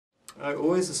I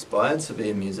always aspired to be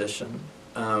a musician.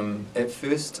 At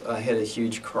first I had a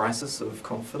huge crisis of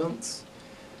confidence.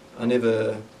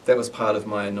 That was part of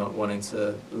my not wanting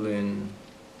to learn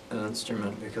an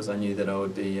instrument, because I knew that I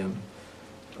would be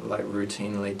like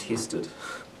routinely tested.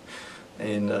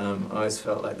 And I always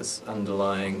felt like this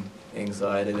underlying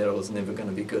anxiety that I was never going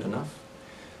to be good enough.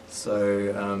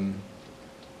 So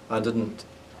I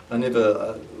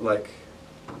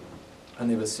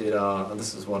never said, oh,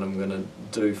 this is what I'm going to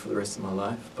do for the rest of my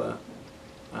life, but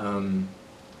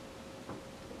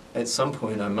at some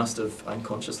point I must have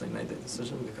unconsciously made that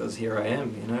decision, because here I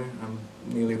am, you know, I'm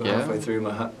nearly halfway through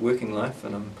my working life,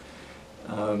 and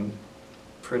I'm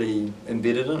pretty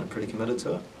embedded in it, pretty committed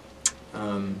to it.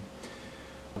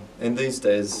 And these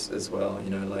days as well,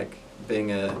 you know, like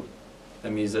being a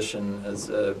musician is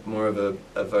more of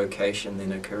a vocation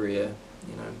than a career.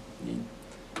 You know, you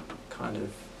kind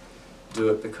of do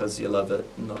it because you love it,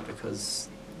 not because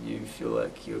you feel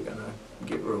like you're going to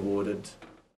get rewarded.